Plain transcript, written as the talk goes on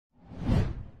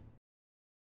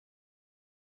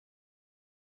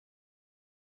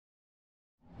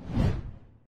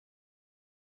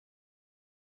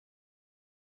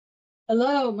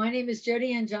Hello, my name is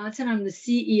Jody Ann Johnson. I'm the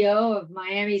CEO of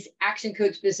Miami's Action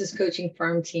Coach business coaching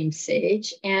firm, Team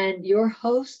Sage, and your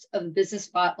host of the Business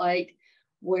Spotlight,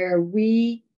 where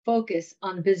we focus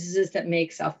on businesses that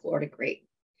make South Florida great.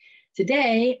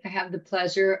 Today, I have the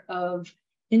pleasure of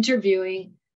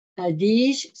interviewing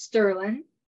Nadeige Sterlin.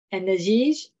 And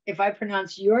Nadeige, if I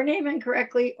pronounce your name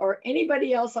incorrectly or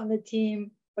anybody else on the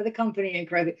team or the company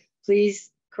incorrectly,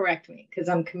 please correct me because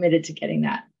I'm committed to getting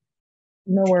that.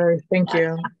 No worries. Thank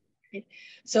you.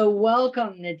 So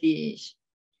welcome, Nadeige.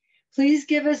 Please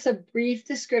give us a brief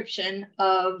description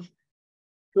of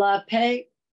La Paix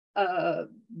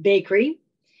Bakery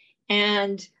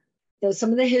and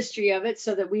some of the history of it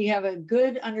so that we have a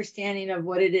good understanding of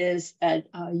what it is that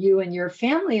you and your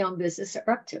family-owned business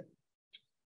are up to.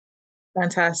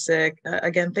 Fantastic.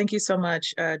 Again, thank you so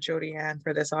much, Jody Ann,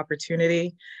 for this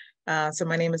opportunity. So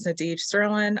my name is Nadeige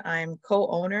Sterlin. I'm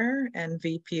co-owner and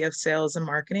VP of Sales and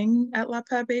Marketing at La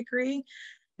Paix Bakery.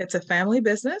 It's a family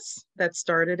business that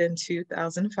started in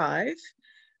 2005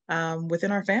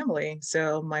 within our family.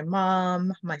 So my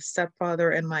mom, my stepfather,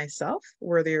 and myself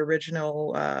were the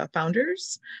original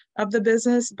founders of the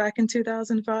business back in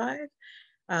 2005.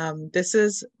 This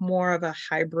is more of a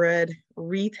hybrid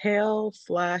retail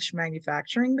 /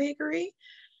 manufacturing bakery,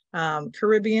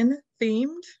 Caribbean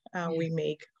themed. We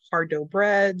make hard dough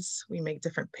breads, we make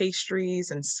different pastries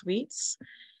and sweets.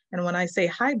 And when I say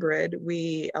hybrid,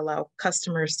 we allow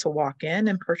customers to walk in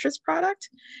and purchase product.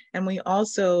 And we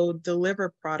also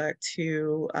deliver product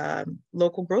to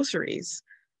local groceries.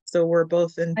 So we're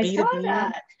both in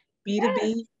B2B,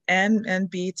 B2B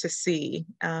and B2C.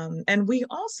 And we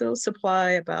also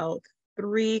supply about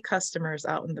 3 customers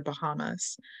out in the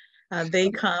Bahamas. They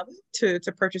come to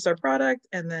purchase our product,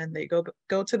 and then they go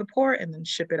to the port and then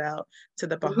ship it out to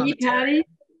the Bahamas.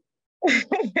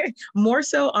 More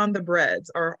so on the breads,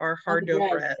 our hard dough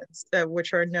breads,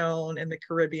 which are known in the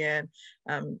Caribbean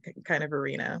kind of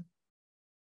arena.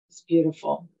 It's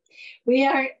beautiful. We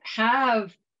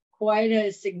have quite a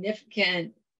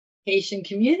significant Haitian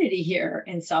community here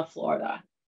in South Florida.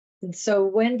 And so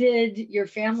when did your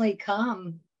family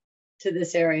come to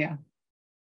this area?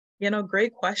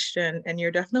 Great question. And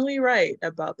you're definitely right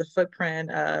about the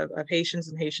footprint of Haitian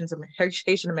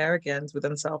Americans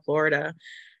within South Florida.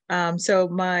 So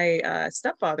my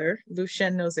stepfather,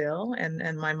 Lucien Nozil,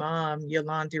 and my mom,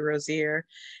 Yolande Rosier,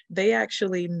 they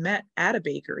actually met at a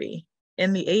bakery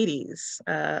in the 80s,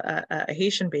 a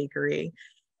Haitian bakery.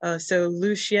 So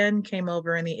Lucien came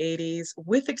over in the 80s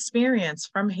with experience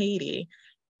from Haiti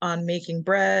on making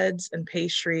breads and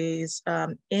pastries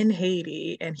in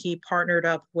Haiti. And he partnered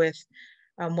up with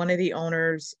one of the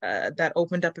owners that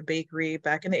opened up a bakery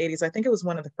back in the 80s. I think it was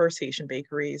one of the first Haitian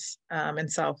bakeries in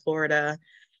South Florida.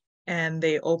 And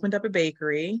they opened up a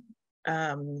bakery.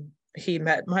 He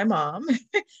met my mom.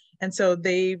 And so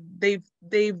they've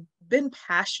been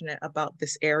passionate about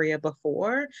this area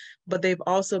before, but they've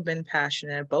also been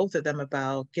passionate, both of them,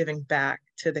 about giving back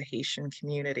to the Haitian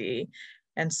community.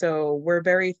 And so we're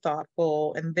very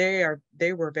thoughtful, and they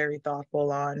were very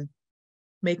thoughtful on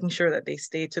making sure that they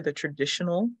stayed to the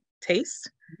traditional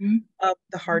taste of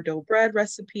the hard dough bread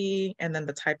recipe, and then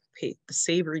the type of the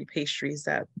savory pastries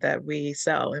that we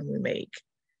sell and we make.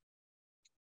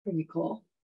 Pretty cool.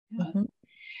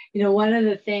 Yeah. One of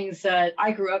the things that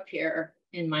I grew up here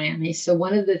in Miami, so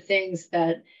one of the things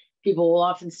that people will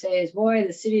often say is, boy,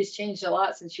 the city has changed a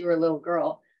lot since you were a little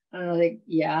girl. And I'm like,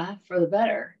 yeah, for the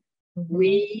better.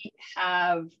 We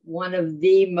have one of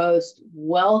the most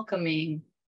welcoming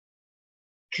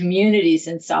communities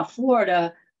in South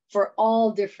Florida for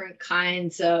all different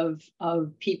kinds of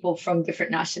people from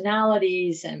different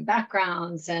nationalities and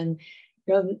backgrounds. And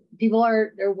people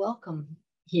they're welcome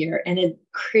here. And it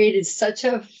created such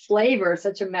a flavor,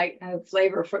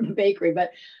 flavor for the bakery,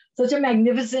 but such a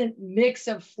magnificent mix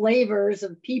of flavors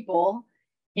of people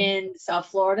in South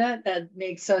Florida that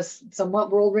makes us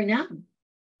somewhat world renowned.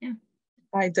 Yeah,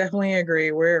 I definitely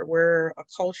agree. We're a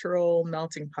cultural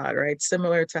melting pot, right?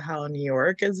 Similar to how New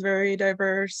York is very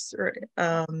diverse.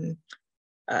 I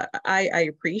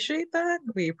appreciate that.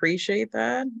 We appreciate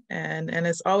that, and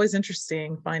it's always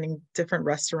interesting finding different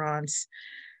restaurants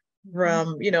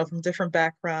from different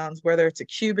backgrounds, whether it's a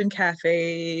Cuban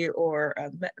cafe or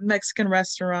a Mexican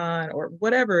restaurant or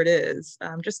whatever it is.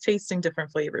 Just tasting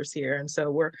different flavors here, and so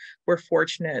we're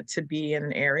fortunate to be in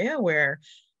an area where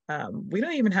we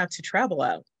don't even have to travel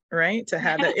out, right, to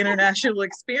have that international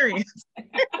experience.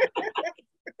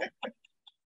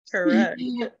 Correct.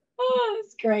 Oh,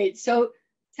 that's great. So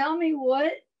tell me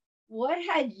what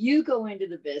had you go into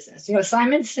the business?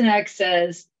 Simon Sinek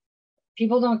says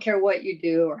people don't care what you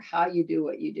do or how you do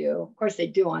what you do. Of course, they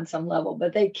do on some level,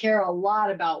 but they care a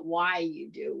lot about why you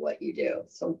do what you do.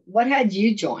 So what had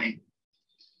you join?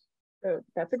 So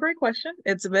that's a great question.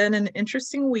 It's been an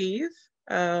interesting weave.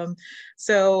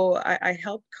 So I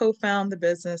helped co-found the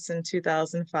business in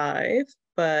 2005,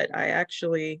 but I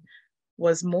actually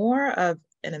was more of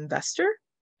an investor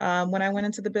when I went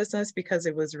into the business, because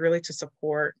it was really to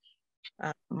support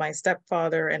my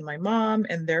stepfather and my mom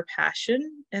and their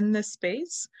passion in this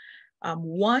space.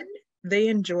 One, they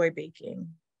enjoy baking.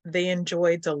 They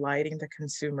enjoy delighting the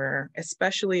consumer,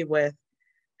 especially with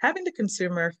having the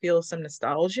consumer feel some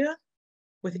nostalgia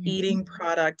with eating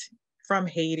product from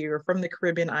Haiti or from the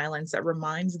Caribbean islands that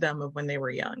reminds them of when they were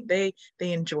young. They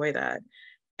enjoy that.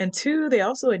 And two, they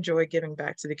also enjoy giving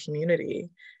back to the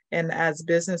community. And as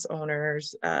business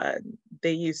owners,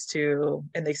 they used to,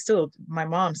 and they still, my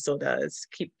mom still does,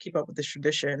 keep up with this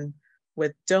tradition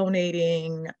with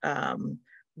donating,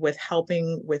 with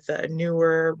helping with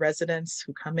newer residents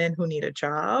who come in who need a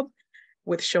job,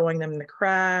 with showing them the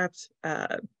craft.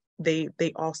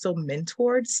 They also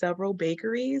mentored several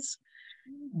bakeries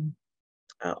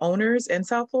owners in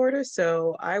South Florida.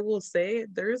 So I will say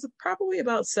there's probably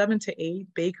about 7 to 8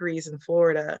 bakeries in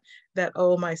Florida that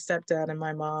owe my stepdad and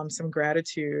my mom some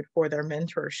gratitude for their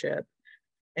mentorship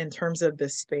in terms of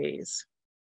this space.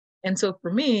 And so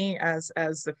for me, as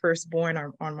the firstborn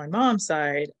on my mom's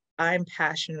side, I'm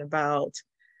passionate about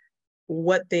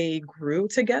what they grew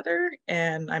together,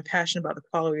 and I'm passionate about the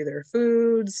quality of their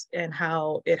foods and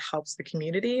how it helps the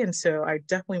community. And so I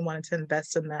definitely wanted to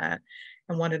invest in that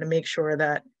and wanted to make sure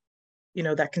that, you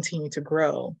know, that continued to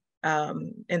grow.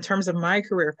 In terms of my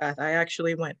career path, I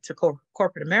actually went to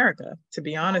corporate America, to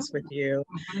be honest with you.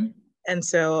 And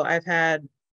so I've had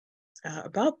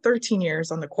about 13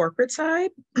 years on the corporate side,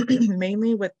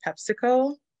 mainly with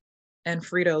PepsiCo and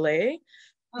Frito-Lay.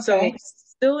 So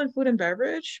still in food and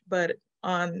beverage, but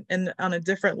on a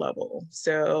different level.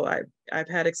 So I've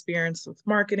had experience with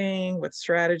marketing, with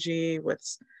strategy,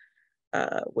 with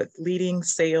leading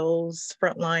sales,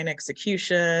 frontline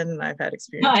execution. I've had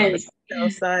experience on the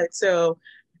sales side. So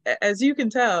as you can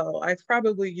tell, I've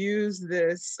probably used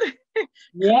this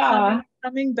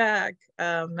coming back.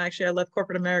 Actually, I left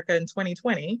corporate America in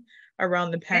 2020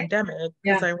 around the pandemic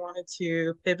because I wanted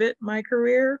to pivot my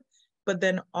career, but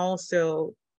then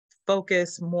also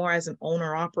focus more as an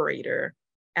owner operator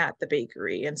at the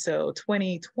bakery. And so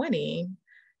 2020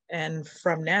 and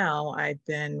from now, I've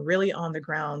been really on the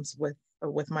grounds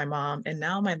with my mom, and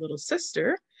now my little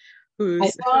sister, who's I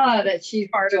saw that she's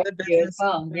part of the business.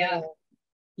 Well.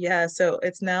 Yeah, so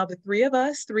it's now the three of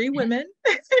us, 3 women,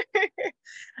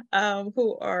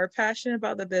 who are passionate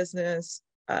about the business,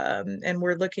 and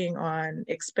we're looking on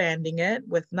expanding it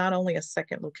with not only a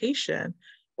second location,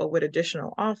 but with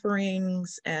additional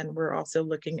offerings. And we're also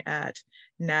looking at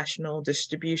national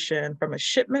distribution from a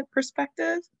shipment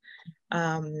perspective.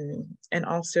 And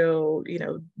also, you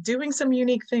know, doing some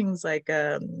unique things like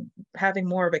having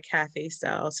more of a cafe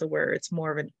style, so where it's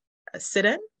more of a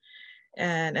sit-in,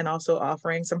 and also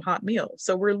offering some hot meals.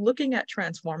 So we're looking at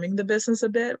transforming the business a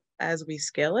bit as we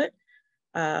scale it.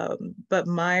 But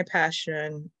my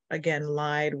passion, again,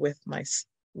 lied with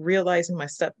realizing my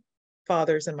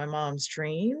stepfather's and my mom's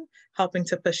dream, helping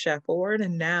to push that forward.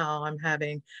 And now I'm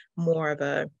having more of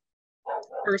a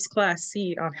first-class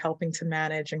seat on helping to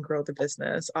manage and grow the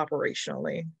business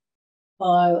operationally.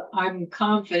 Well, I'm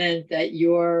confident that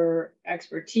your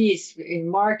expertise in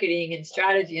marketing and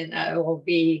strategy and that will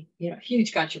be, you know, a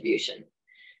huge contribution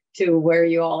to where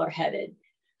you all are headed.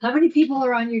 How many people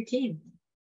are on your team?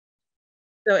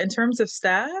 So in terms of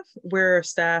staff, we're a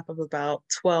staff of about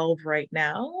 12 right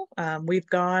now. We've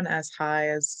gone as high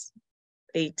as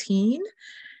 18,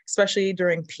 especially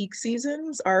during peak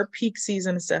seasons. Our peak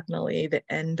season is definitely the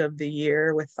end of the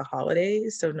year with the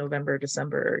holidays. So November,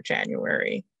 December,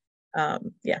 January.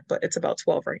 But it's about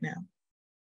 12 right now.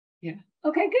 Yeah.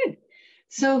 Okay, good.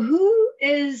 So who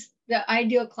is the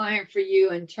ideal client for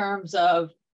you in terms of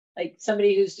like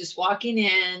somebody who's just walking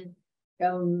in,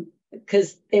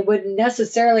 because they wouldn't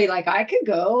necessarily, like, I could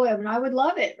go and I would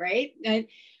love it, right?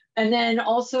 And then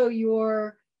also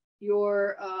your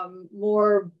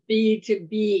more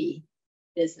B2B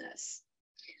business.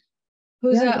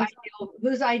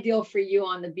 Who's ideal for you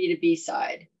on the B2B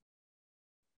side?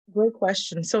 Great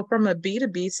question. So from a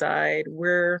B2B side,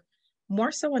 we're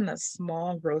more so in the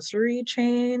small grocery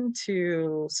chain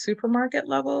to supermarket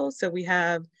level. So we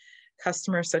have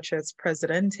customers such as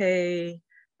Presidente,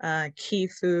 Key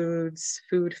Foods,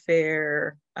 Food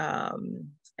Fair, and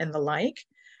the like.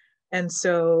 And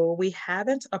so we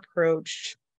haven't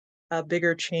approached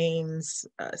bigger chains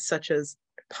such as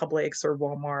Publix or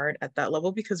Walmart at that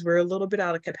level because we're a little bit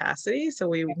out of capacity. So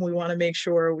we want to make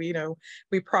sure we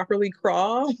properly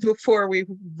crawl before we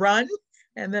run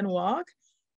and then walk.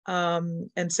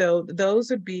 And so those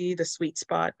would be the sweet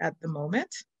spot at the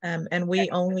moment. And we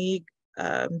only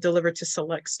deliver to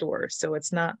select stores. So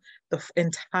it's not the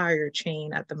entire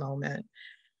chain at the moment.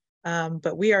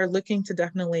 But we are looking to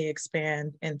definitely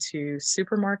expand into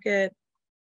supermarket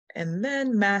and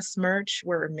then mass merch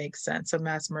where it makes sense. So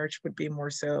mass merch would be more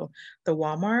so the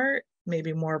Walmart,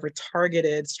 maybe more of a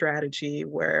targeted strategy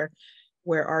where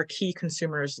our key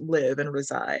consumers live and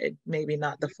reside, maybe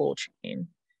not the full chain.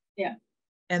 Yeah.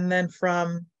 And then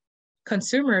from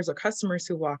consumers or customers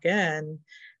who walk in,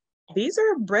 these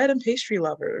are bread and pastry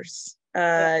lovers.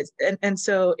 And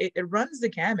so it runs the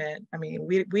gamut. I mean,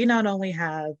 we not only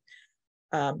have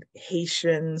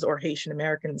Haitians or Haitian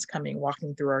Americans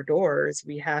walking through our doors.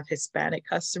 We have Hispanic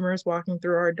customers walking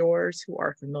through our doors who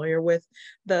are familiar with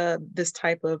this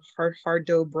type of hard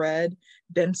dough bread,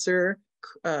 denser,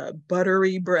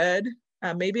 buttery bread,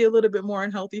 maybe a little bit more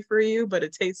unhealthy for you, but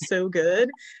it tastes so good.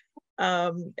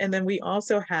 And then we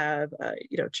also have,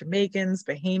 Jamaicans,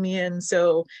 Bahamians.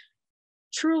 So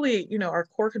truly, our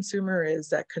core consumer is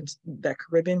that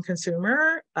Caribbean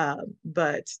consumer,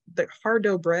 but the hard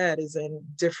dough bread is in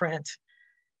different.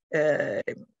 It's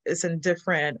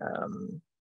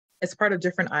part of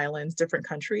different islands, different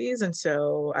countries, and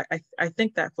so I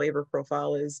think that flavor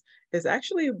profile is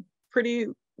actually pretty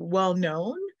well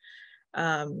known.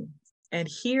 And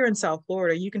here in South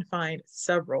Florida, you can find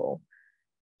several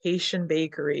Haitian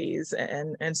bakeries,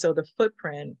 and so the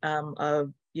footprint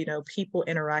of people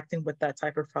interacting with that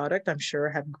type of product, I'm sure,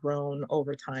 have grown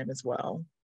over time as well.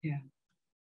 Yeah,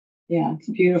 it's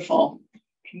beautiful.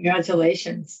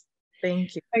 Congratulations.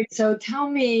 Thank you. Right, so tell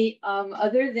me,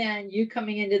 other than you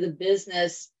coming into the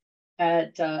business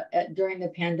during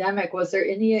the pandemic, was there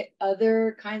any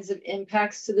other kinds of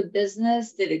impacts to the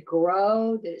business? Did it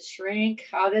grow? Did it shrink?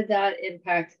 How did that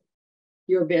impact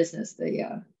your business,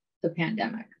 the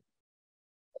pandemic?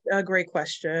 A great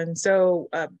question. So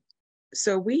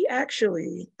we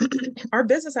actually, our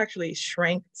business actually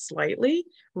shrank slightly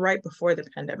right before the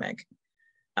pandemic.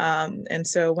 And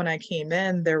so when I came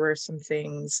in, there were some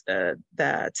things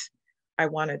that I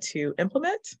wanted to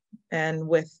implement. And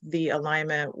with the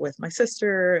alignment with my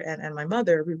sister and my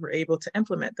mother, we were able to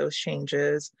implement those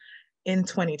changes in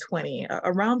 2020,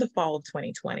 around the fall of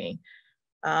 2020.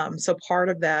 So part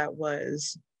of that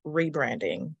was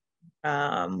rebranding.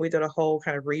 We did a whole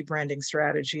kind of rebranding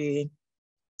strategy.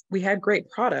 We had great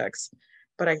products,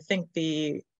 but I think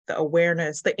the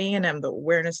awareness, the A&M, the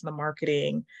awareness and the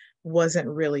marketing wasn't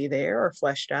really there or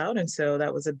fleshed out. And so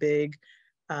that was a big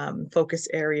focus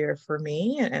area for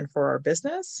me and for our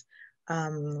business.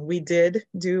 We did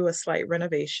do a slight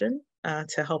renovation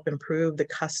to help improve the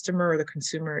customer or the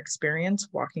consumer experience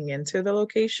walking into the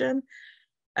location.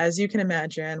 As you can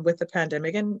imagine, with the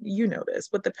pandemic, and this,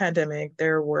 with the pandemic,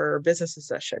 there were businesses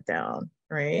that shut down,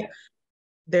 right? Yeah.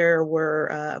 There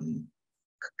were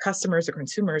customers or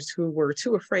consumers who were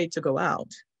too afraid to go out.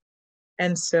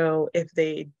 And so if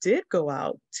they did go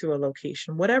out to a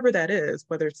location, whatever that is,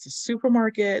 whether it's the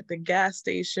supermarket, the gas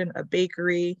station, a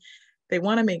bakery, they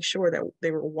want to make sure that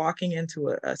they were walking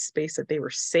into a space that they were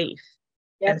safe.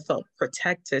 Yep. And felt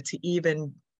protected to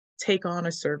even take on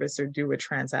a service or do a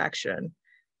transaction.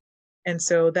 And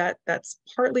so that's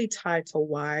partly tied to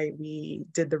why we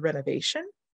did the renovation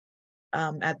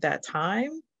at that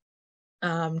time,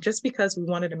 just because we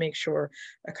wanted to make sure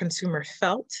a consumer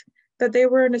felt that they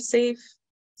were in a safe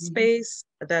space,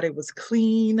 that it was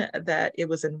clean, that it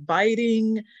was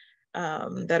inviting,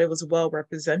 that it was well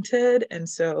represented. And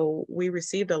so we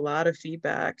received a lot of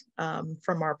feedback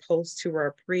from our post to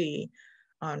our pre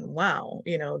on, wow,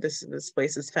 this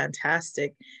place is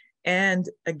fantastic. And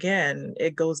again,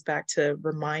 it goes back to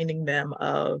reminding them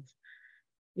of,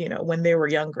 when they were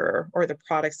younger, or the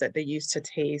products that they used to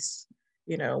taste,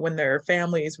 when their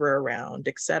families were around,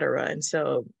 et cetera. And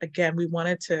so again, we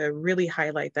wanted to really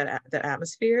highlight that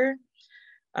atmosphere.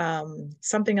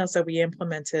 Something else that we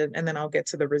implemented, and then I'll get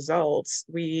to the results,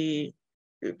 a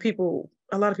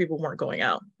lot of people weren't going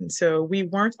out. And so we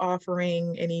weren't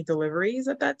offering any deliveries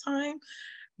at that time.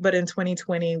 But in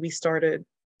 2020, we started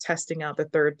testing out the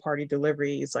third-party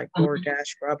deliveries like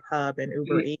DoorDash, Grubhub, and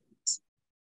Uber Eats.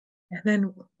 And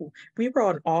then we were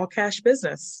on all cash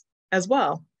business as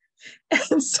well.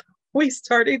 And so we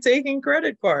started taking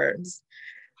credit cards.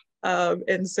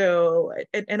 And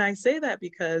I say that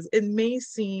because it may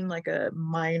seem like a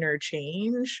minor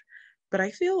change, but I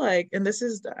feel like, and this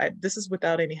is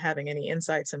without having any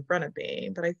insights in front of me,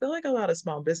 but I feel like a lot of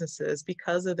small businesses,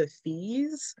 because of the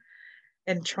fees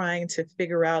and trying to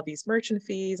figure out these merchant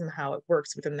fees and how it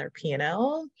works within their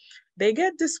P&L, they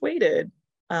get dissuaded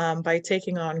by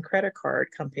taking on credit card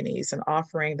companies and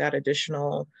offering that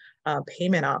additional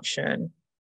payment option.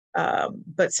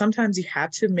 But sometimes you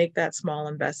have to make that small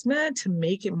investment to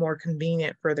make it more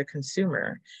convenient for the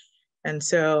consumer. And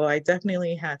so I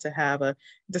definitely had to have a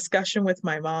discussion with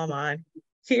my mom on,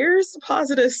 here's the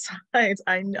positive sides.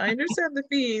 I understand the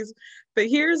fees, but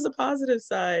here's the positive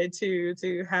side to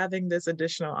having this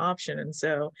additional option. And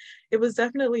so it was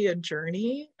definitely a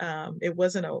journey. It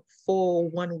wasn't a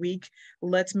full 1 week,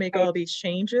 let's make all these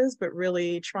changes, but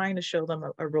really trying to show them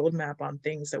a roadmap on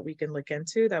things that we can look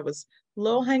into that was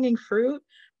low hanging fruit,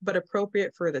 but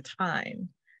appropriate for the time,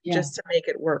 just to make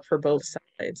it work for both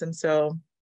sides. And so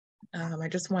I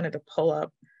just wanted to pull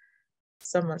up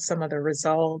some of the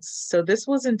results. So this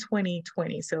was in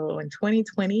 2020. So in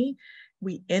 2020,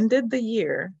 we ended the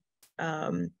year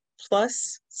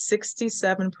plus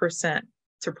 67%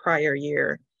 to prior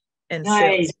year in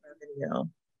sales revenue.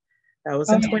 That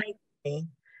was in 2020.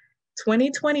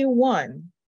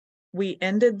 2021, we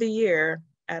ended the year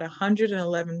at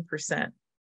 111%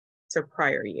 to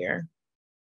prior year.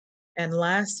 And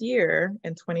last year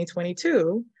in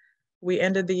 2022, we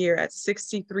ended the year at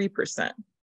 63%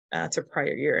 to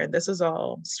prior year. And this is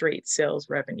all straight sales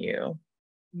revenue.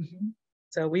 Mm-hmm.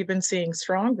 So we've been seeing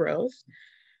strong growth.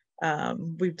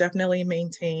 We've definitely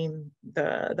maintained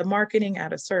the marketing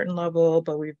at a certain level,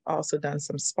 but we've also done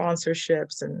some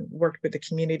sponsorships and worked with the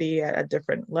community at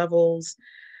different levels.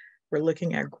 We're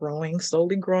looking at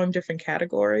slowly growing different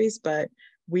categories, but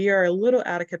we are a little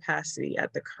out of capacity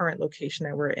at the current location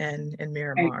that we're in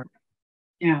Miramar.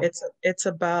 Yeah. It's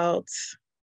about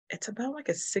like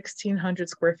a 1,600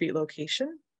 square feet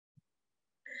location.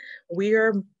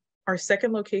 Our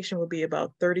second location will be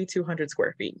about 3,200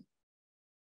 square feet.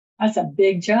 That's a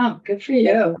big jump. Good for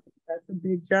you. That's a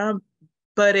big jump,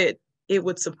 but it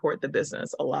would support the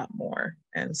business a lot more.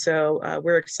 And so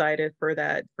we're excited for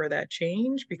that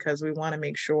change, because we want to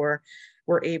make sure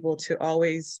we're able to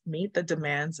always meet the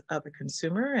demands of a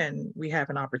consumer, and we have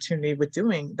an opportunity with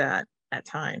doing that at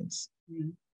times. Mm-hmm.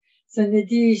 So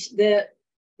Nadeige, the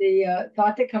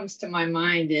thought that comes to my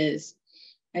mind is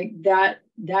like that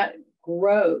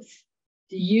growth.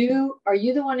 Are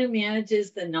you the one who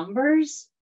manages the numbers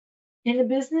in the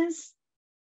business?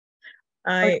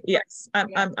 Yes,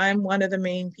 I'm one of the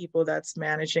main people that's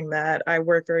managing that. I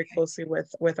work very closely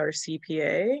with our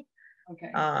CPA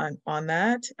on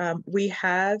that.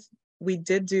 We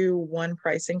did do one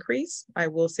price increase. I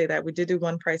will say that we did do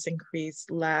one price increase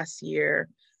last year.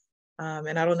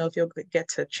 And I don't know if you'll get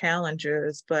to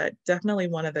challenges, but definitely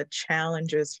one of the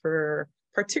challenges for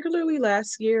particularly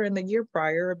last year and the year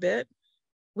prior a bit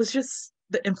was just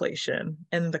the inflation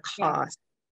and the cost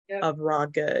of raw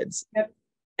goods.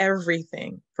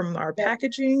 Everything from our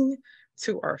packaging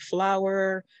to our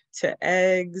flour to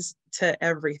eggs to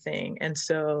everything. And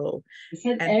so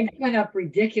eggs went up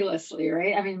ridiculously,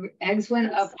 right? I mean, eggs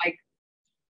went up like.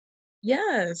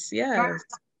 Yes.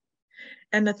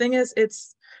 And the thing is,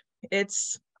 it's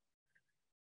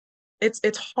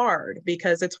hard,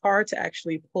 because it's hard to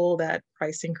actually pull that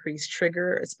price increase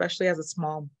trigger, especially as a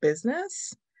small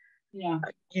business. Yeah.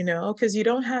 Because you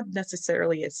don't have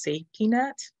necessarily a safety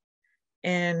net.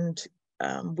 And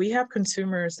we have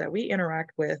consumers that we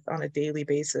interact with on a daily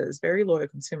basis, very loyal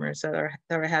consumers that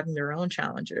are having their own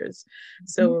challenges.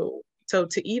 Mm-hmm. So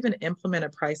to even implement a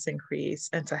price increase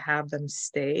and to have them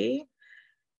stay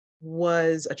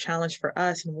was a challenge for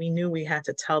us. And we knew we had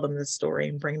to tell them the story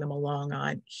and bring them along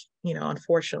on,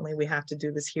 unfortunately, we have to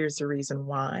do this. Here's the reason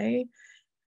why.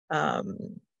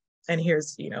 And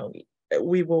here's,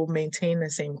 we will maintain the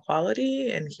same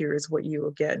quality, and here's what you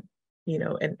will get,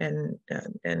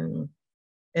 in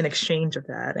exchange of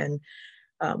that. And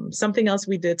something else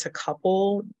we did to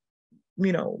couple,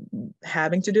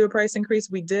 having to do a price increase,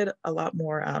 we did a lot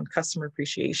more customer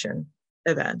appreciation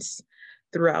events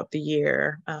throughout the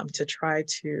year to try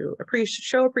to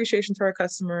show appreciation to our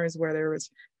customers, whether it was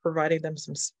providing them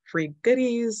some free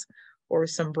goodies or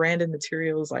some branded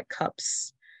materials like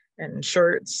cups and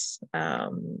shirts,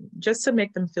 just to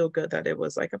make them feel good that it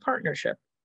was like a partnership.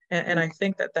 And I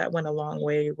think that went a long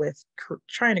way with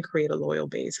trying to create a loyal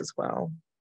base as well.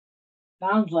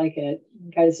 Sounds like it.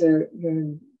 You guys you're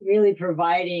really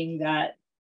providing the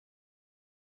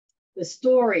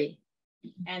story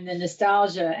and the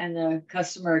nostalgia and the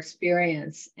customer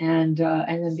experience, and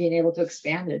then being able to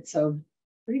expand it. So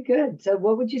pretty good. So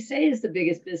what would you say is the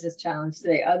biggest business challenge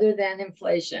today, other than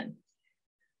inflation?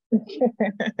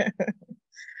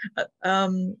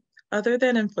 Other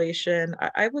than inflation,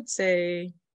 I would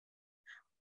say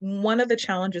one of the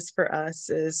challenges for us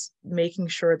is making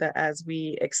sure that as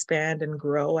we expand and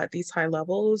grow at these high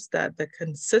levels, that the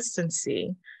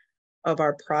consistency of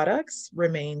our products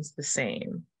remains the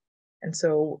same. And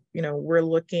so, we're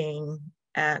looking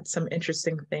at some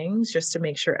interesting things just to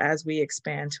make sure as we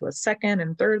expand to a second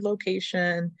and third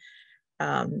location,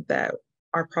 that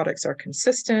our products are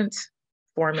consistent,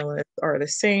 formulas are the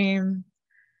same.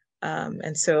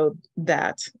 And so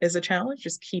that is a challenge,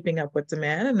 just keeping up with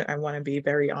demand. And I want to be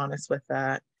very honest with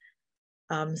that.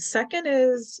 Second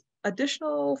is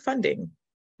additional funding.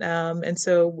 And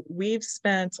so we've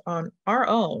spent on our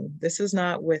own, this is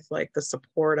not with like the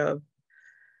support of,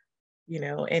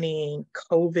 any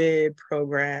COVID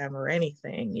program or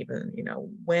anything, even,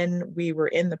 when we were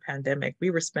in the pandemic,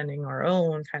 we were spending our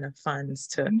own kind of funds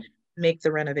to make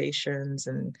the renovations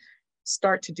and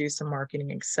start to do some marketing,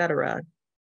 et cetera.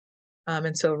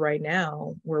 And so right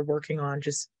now we're working on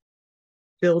just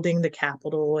building the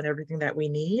capital and everything that we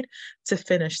need to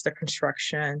finish the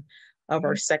construction of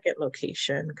our second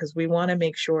location, because we want to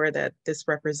make sure that this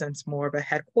represents more of a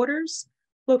headquarters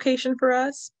location for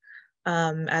us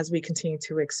as we continue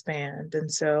to expand.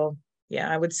 And so,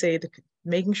 I would say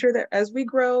making sure that as we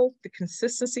grow, the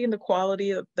consistency and the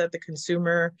quality that the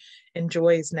consumer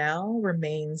enjoys now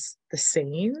remains the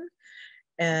same.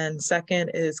 And second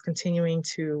is continuing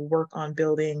to work on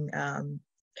building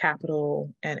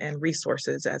capital and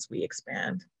resources as we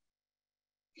expand.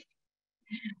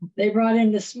 They brought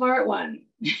in the smart one.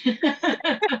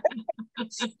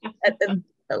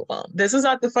 Well, this is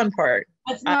not the fun part.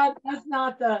 That's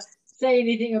not the say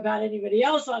anything about anybody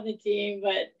else on the team,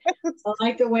 but I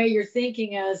like the way you're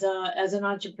thinking as an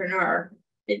entrepreneur.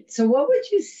 So what would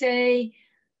you say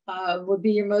would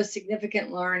be your most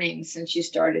significant learning since you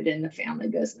started in the family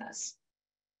business?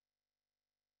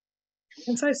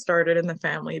 Since I started in the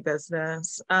family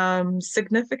business,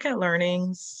 significant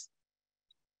learnings.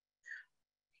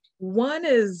 One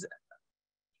is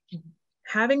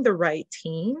having the right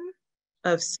team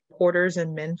of supporters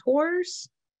and mentors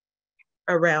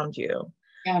around you.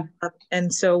 Yeah.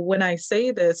 And so when I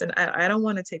say this, and I don't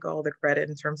want to take all the credit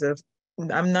in terms of,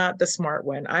 I'm not the smart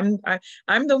one. I'm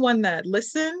the one that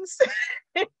listens,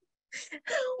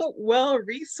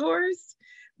 well-resourced,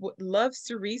 loves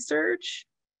to research.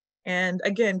 And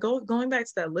again, going back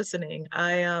to that listening,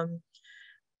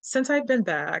 since I've been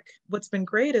back, what's been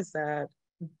great is that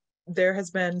there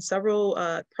has been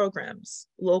several programs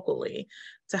locally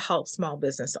to help small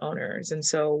business owners. And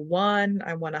so one,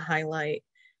 I want to highlight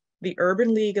the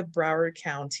Urban League of Broward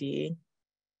County,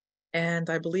 and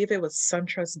I believe it was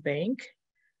SunTrust Bank.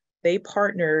 They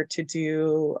partnered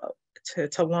to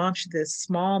launch this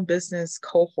small business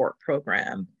cohort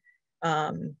program.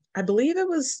 I believe it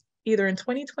was either in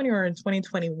 2020 or in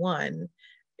 2021.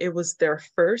 It was their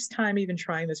first time even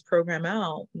trying this program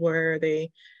out, where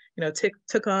they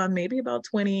took on maybe about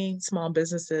 20 small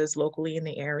businesses locally in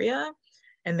the area.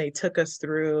 And they took us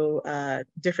through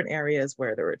different areas,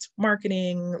 whether it's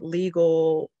marketing,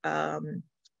 legal,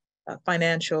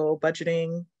 financial,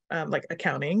 budgeting, like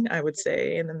accounting, I would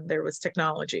say. And then there was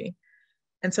technology.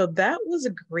 And so that was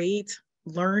a great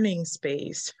learning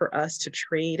space for us to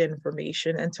trade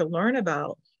information and to learn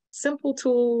about simple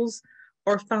tools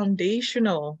or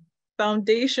foundational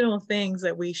things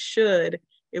that we should,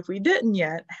 if we didn't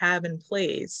yet, have in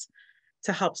place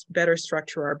to help better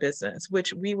structure our business,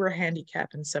 which we were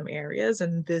handicapped in some areas.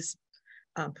 And this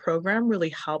program really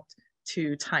helped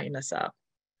to tighten us up.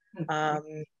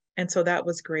 And so that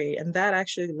was great. And that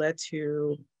actually led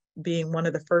to being one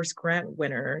of the first grant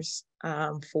winners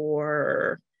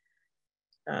for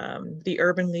the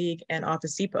Urban League and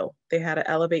Office Depot. They had an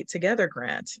Elevate Together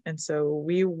grant. And so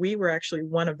we were actually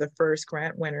one of the first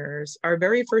grant winners, our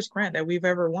very first grant that we've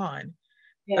ever won.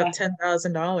 Of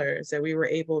 $10,000 that we were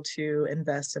able to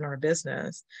invest in our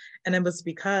business. And it was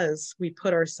because we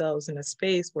put ourselves in a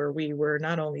space where we were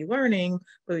not only learning,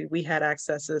 but we had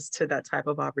accesses to that type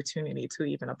of opportunity to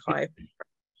even apply.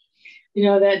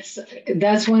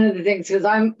 That's one of the things, because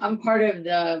I'm part of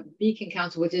the Beacon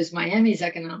Council, which is Miami's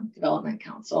Economic Development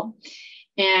Council.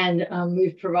 And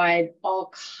we provide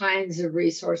all kinds of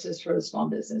resources for the small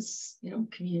business,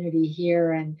 community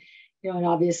here. And and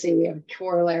obviously we have a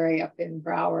corollary up in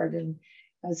Broward. And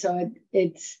so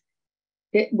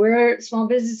where small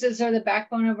businesses are the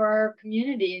backbone of our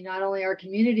community, not only our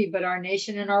community, but our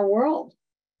nation and our world,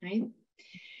 right?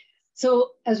 So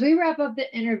as we wrap up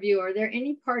the interview, are there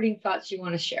any parting thoughts you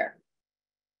want to share?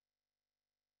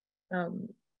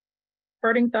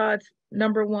 Parting thoughts,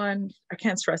 number one, I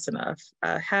can't stress enough,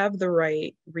 have the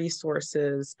right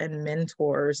resources and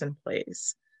mentors in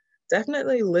place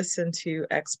definitely listen to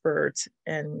experts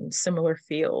in similar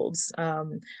fields.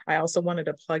 I also wanted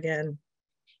to plug in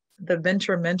the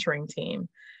venture mentoring team,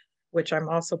 which I'm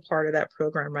also part of that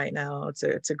program right now.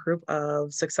 It's a group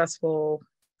of successful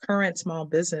current small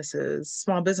business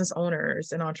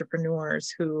owners and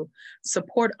entrepreneurs who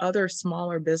support other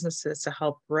smaller businesses to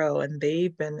help grow. And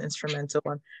they've been instrumental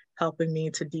in helping me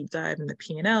to deep dive in the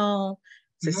P&L,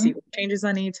 to see what changes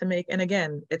I need to make. And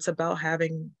again, it's about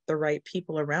having the right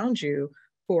people around you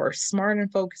who are smart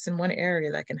and focused in one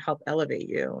area that can help elevate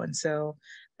you. And so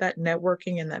that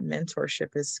networking and that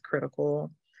mentorship is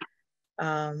critical.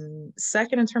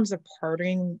 Second, in terms of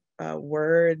parting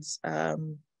words,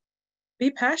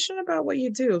 be passionate about what you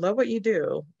do, love what you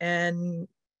do, and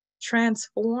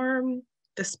transform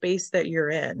the space that you're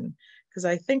in. Because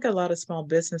I think a lot of small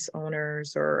business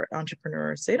owners or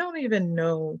entrepreneurs, they don't even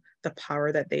know the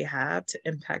power that they have to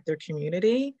impact their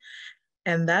community.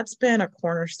 And that's been a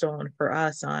cornerstone for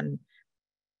us on,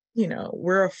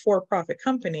 we're a for-profit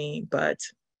company, but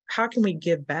how can we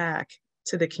give back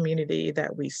to the community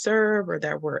that we serve or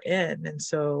that we're in? And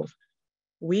so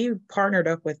we partnered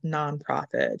up with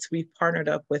nonprofits. We partnered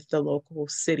up with the local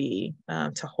city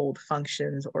to hold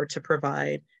functions or to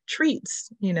provide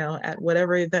treats, at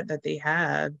whatever event that they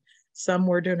had. Some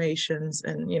were donations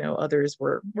and, others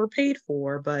were paid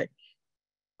for, but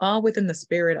all within the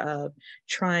spirit of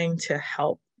trying to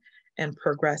help and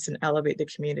progress and elevate the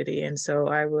community. And so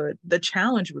the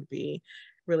challenge would be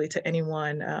really to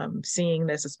anyone seeing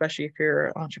this, especially if you're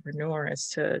an entrepreneur, is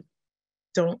to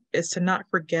not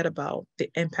forget about the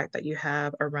impact that you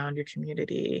have around your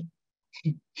community.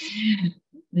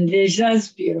 That's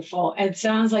beautiful. It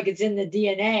sounds like it's in the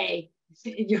DNA,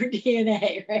 in your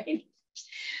DNA, right?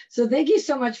 So thank you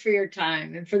so much for your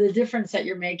time and for the difference that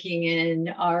you're making in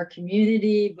our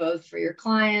community, both for your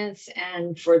clients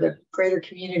and for the greater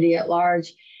community at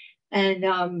large.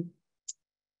 And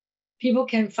people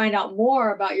can find out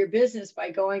more about your business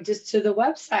by going just to the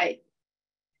website.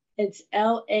 It's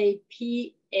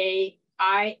LAPAIX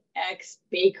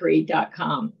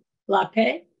bakery.com. La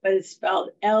Paix, but it's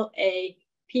spelled LAPAIX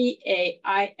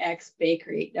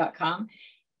bakery.com.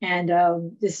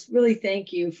 And just really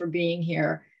thank you for being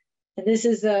here. And this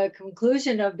is the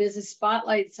conclusion of Business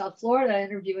Spotlight South Florida,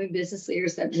 interviewing business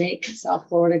leaders that make South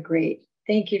Florida great.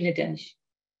 Thank you, Nadeige.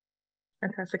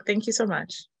 Fantastic. Thank you so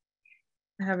much.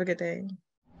 Have a good day.